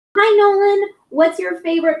Nolan, what's your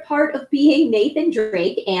favorite part of being Nathan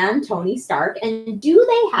Drake and Tony Stark, and do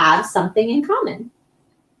they have something in common?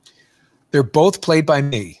 They're both played by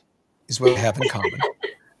me, is what they have in common.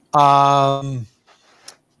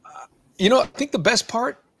 You know, I think the best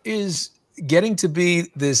part is getting to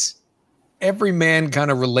be this everyman kind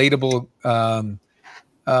of relatable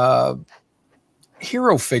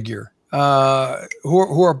hero figure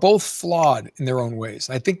who are both flawed in their own ways.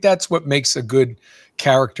 I think that's what makes a good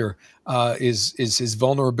character is his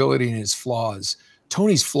vulnerability and his flaws.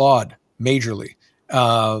 Tony's flawed majorly,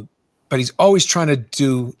 but he's always trying to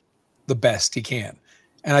do the best he can.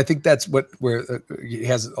 And I think that's where he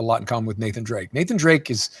has a lot in common with Nathan Drake. Nathan Drake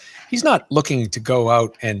he's not looking to go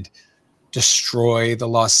out and destroy the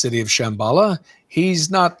lost city of Shambhala.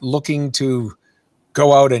 He's not looking to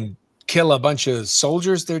go out and kill a bunch of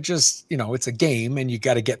soldiers. They're just, you know, it's a game and you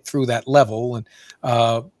got to get through that level. And,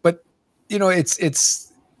 but you know,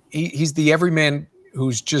 he's the everyman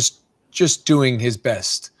who's just doing his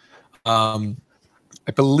best. I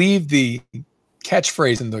believe the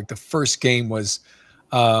catchphrase in the first game was,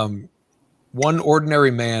 one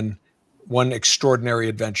ordinary man, one extraordinary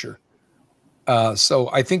adventure. So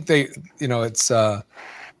I think it's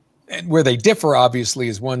where they differ obviously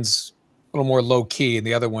is one's a little more low key and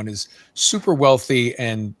the other one is super wealthy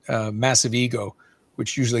and massive ego,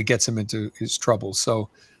 which usually gets him into his trouble. So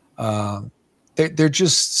they're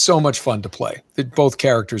just so much fun to play. Both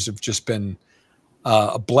characters have just been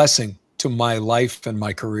a blessing to my life and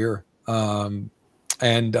my career. I'm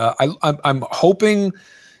hoping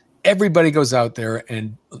everybody goes out there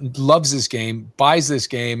and loves this game, buys this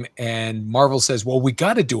game, and Marvel says, well, we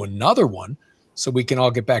got to do another one so we can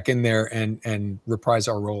all get back in there and reprise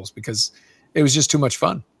our roles, because it was just too much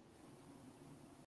fun.